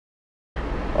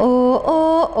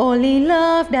Oh, only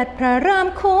love that พระราม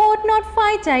could not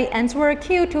fight. Giants were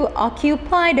killed to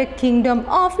occupy the kingdom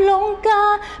of Longa,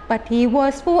 but he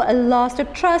was full and lost the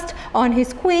trust on his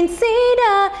queen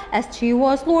Sita, as she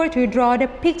was lured to draw the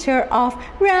picture of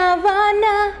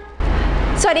Ravana.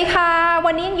 สวัสดีค่ะ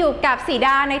วันนี้อยู่กับสีด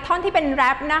าในท่อนที่เป็นแร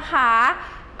ปนะคะ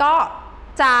ก็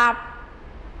จะ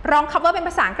ร้องคัฟเวอร์เป็นภ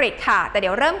าษาอังกฤษค่ะแต่เดี๋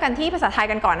ยวเริ่มกันที่ภาษาไทย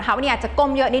กันก่อนนะคะวันนี้อาจจะก้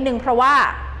มเยอะนิดนึงเพราะว่า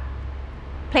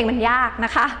เพลงมันยากน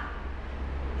ะคะ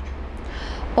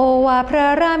โอว่าพระ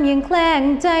รามยังแคลง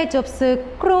ใจจบศึก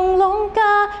กรุงลงก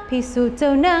าพิสูจน์เจ้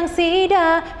านางสีดา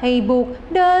ให้บุก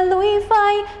เดินลุยไฟ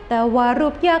แต่ว่ารู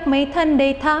ปยักษ์ไม่ทันได้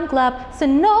ถามกลับส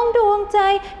นองดวงใจ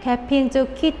แค่เพียงเจ้า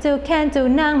คิดเจ้าแค้นเจ้า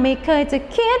นางไม่เคยจะ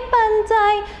คิดปันใจ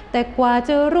แต่กว่าจ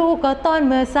ะรู้ก็ตอนเ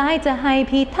มื่อสายจะให้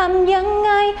พี่ทำยังไ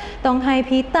งต้องให้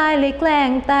พี่ตายเลยแกล้ง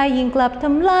ตายยิ่งกลับท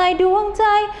ำลายดวงใจ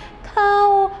เข้า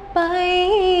ไป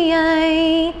ใหญ่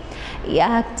อย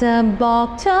ากจะบอก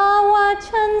เธอว่า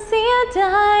ฉันเสียใจ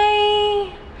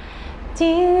จ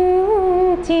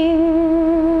ริง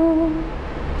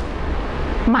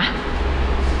ๆมา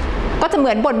ก็จะเห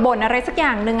มือนบ่นอะไรสักอย่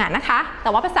างหนึ่งอะนะคะแต่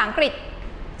ว่าภาษาอังกฤษ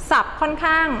ศัพท์ค่อน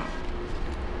ข้าง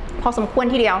พอสมควร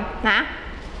ทีเดียวนะ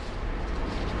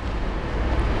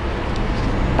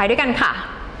ไปด้วยกันค่ะ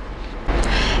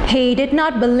He did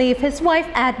not believe his wife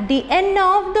at the end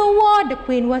of the war. The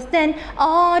queen was then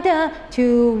ordered to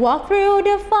walk through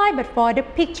the fire, but for the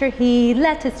picture he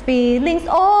let his feelings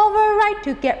override.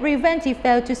 To get revenge, he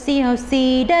failed to see how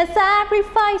Sita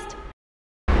sacrificed.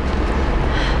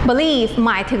 Believe ห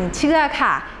มายถึงเชื่อ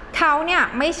ค่ะเขาเนี่ย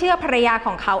ไม่เชื่อภรรยาข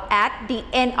องเขา at the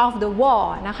end of the war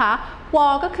นะคะ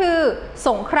war ก็คือส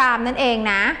งครามนั่นเอง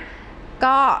นะ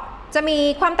ก็จะมี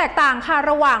ความแตกต่างค่ะ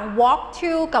ระหว่าง walk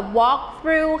to กับ walk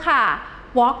through ค่ะ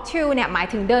walk to เนี่ยหมาย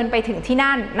ถึงเดินไปถึงที่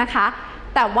นั่นนะคะ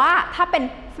แต่ว่าถ้าเป็น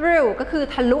through ก็คือ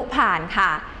ทะลุผ่านค่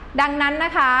ะดังนั้นน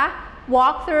ะคะ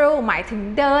walk through หมายถึง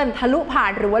เดินทะลุผ่า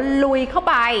นหรือว่าลุยเข้า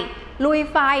ไปลุย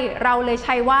ไฟเราเลยใ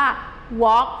ช้ว่า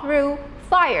walk through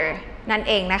fire นั่น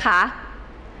เองนะคะ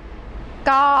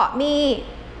ก็มี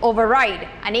override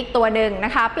อันนี้ตัวหนึ่งน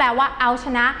ะคะแปลว่าเอาช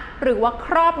นะหรือว่าค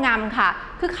รอบงำค่ะ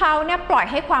คือเขาเนี่ยปล่อย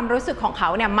ให้ความรู้สึกของเขา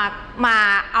เนี่ยมา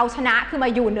เอาชนะคือมา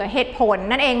อยู่เหนือเหตุผล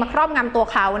นั่นเองมาครอบงำตัว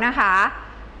เขานะคะ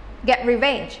get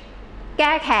revenge แ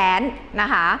ก้แค้นนะ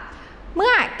คะเ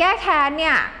มื่อแก้แค้นเ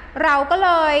นี่ยเราก็เ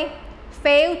ลย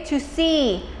fail to see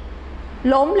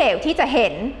ล้มเหลวที่จะเห็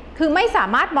นคือไม่สา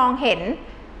มารถมองเห็น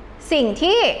สิ่ง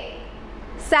ที่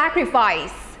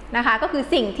sacrifice นะคะก็คือ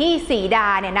สิ่งที่สีดา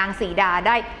เนี่ยนางสีดาไ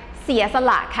ด้เสียส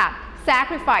ละค่ะ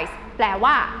sacrifice แปล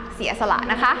ว่าเสียสละ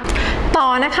นะคะต่อ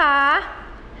นะคะ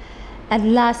At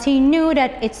last he knew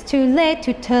that it's too late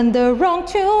to turn the wrong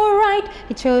to right.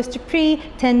 He chose to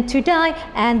pretend to die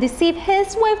and deceive his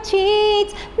wife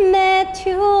cheats, made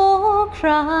to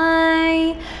cry.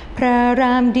 พระร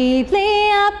าม deeply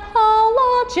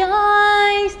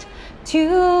apologized to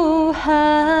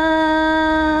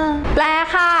her. แปล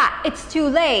ค่ะ it's too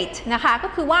late นะคะก็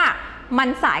คือว่ามัน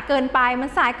สายเกินไ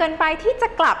ปที่จะ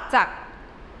กลับจาก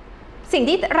สิ่ง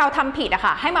ที่เราทำผิดอะ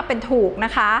ค่ะให้มาเป็นถูกน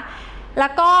ะคะแล้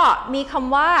วก็มีค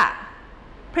ำว่า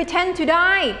pretend to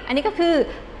die อันนี้ก็คือ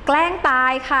แกล้งตา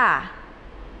ยค่ะ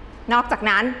นอกจาก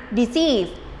นั้น deceive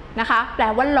นะคะแปล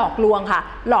ว่าหลอกลวงค่ะ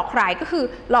หลอกใครก็คือ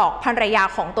หลอกภรรยา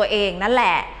ของตัวเองนั่นแหล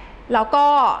ะแล้วก็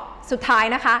สุดท้าย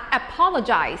นะคะ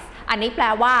apologize อันนี้แปล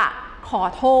ว่าขอ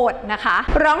โทษนะคะ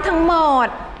ร้องทั้งหมด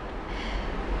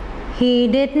He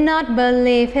did not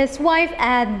believe his wife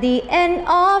at the end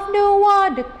of the war.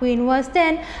 The queen was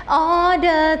then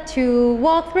ordered to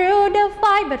walk through the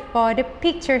fire, but for the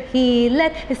picture he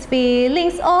let his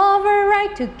feelings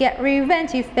override. To get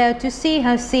revenge, he failed to see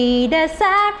how Sita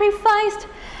sacrificed.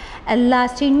 At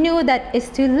last he knew that it's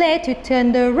too late to turn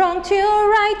the wrong to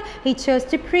right. He chose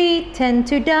to pretend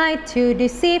to die to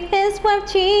deceive his wife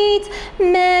cheats,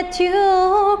 made to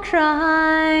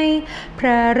cry. พร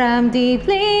ะราม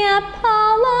deeply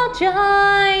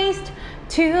apologized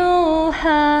to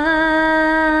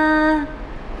her.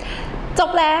 จบ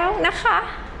แล้วนะคะ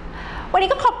วันนี้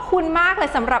ก็ขอบคุณมากเลย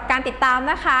สำหรับการติดตาม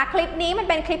นะคะคลิปนี้มัน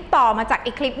เป็นคลิปต่อมาจาก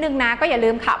อีกคลิปหนึ่งนะก็อย่าลื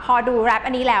มค่ะพอดูแรป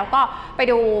อันนี้แล้วก็ไป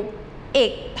ดูอี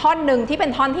กท่อนหนึ่งที่เป็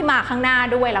นท่อนที่มาข้างหน้า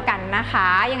ด้วยแล้วกันนะคะ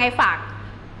ยังไงฝาก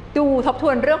ดูทบท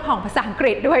วนเรื่องของภาษาอังก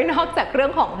ฤษด้วยนอกจากเรื่อ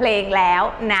งของเพลงแล้ว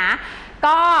นะ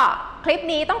ก็คลิป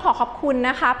นี้ต้องขอบคุณ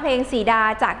นะคะเพลงสีดา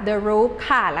จาก The Rube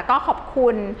ค่ะแล้วก็ขอบคุ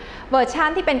ณเวอร์ชัน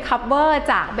ที่เป็นคัฟเวอร์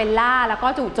จากเบลล่าแล้วก็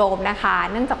จู่โจมนะคะ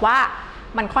เนื่องจากว่า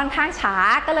มันค่อนข้างช้า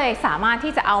ก็เลยสามารถ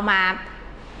ที่จะเอามา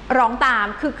ร้องตาม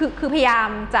คือพยายาม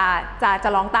จะ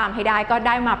ร้องตามให้ได้ก็ไ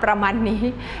ด้มาประมาณนี้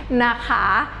นะคะ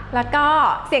แล้วก็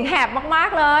เสียงแหบมาก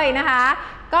ๆเลยนะคะ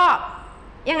ก็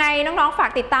ยังไงน้องๆฝา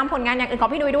กติดตามผลงานอย่างอื่นขอ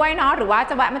งพี่นุ้ยด้วยเนาะหรือว่า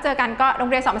จะแวะมาเจอกันก็โรง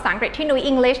เรียนสอนภาษาอังกฤษที่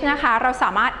Nui-Englishนะคะเราส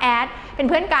ามารถแอดเป็น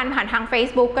เพื่อนกันผ่านทาง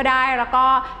Facebook ก็ได้แล้วก็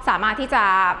สามารถที่จะ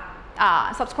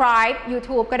subscribe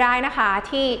YouTube ก็ได้นะคะ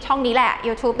ที่ช่องนี้แหละ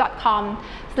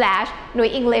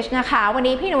youtube.com/Nui-English นะคะวัน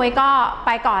นี้พี่นุ้ยก็ไป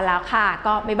ก่อนแล้วค่ะ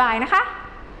ก็บ๊ายบายนะคะ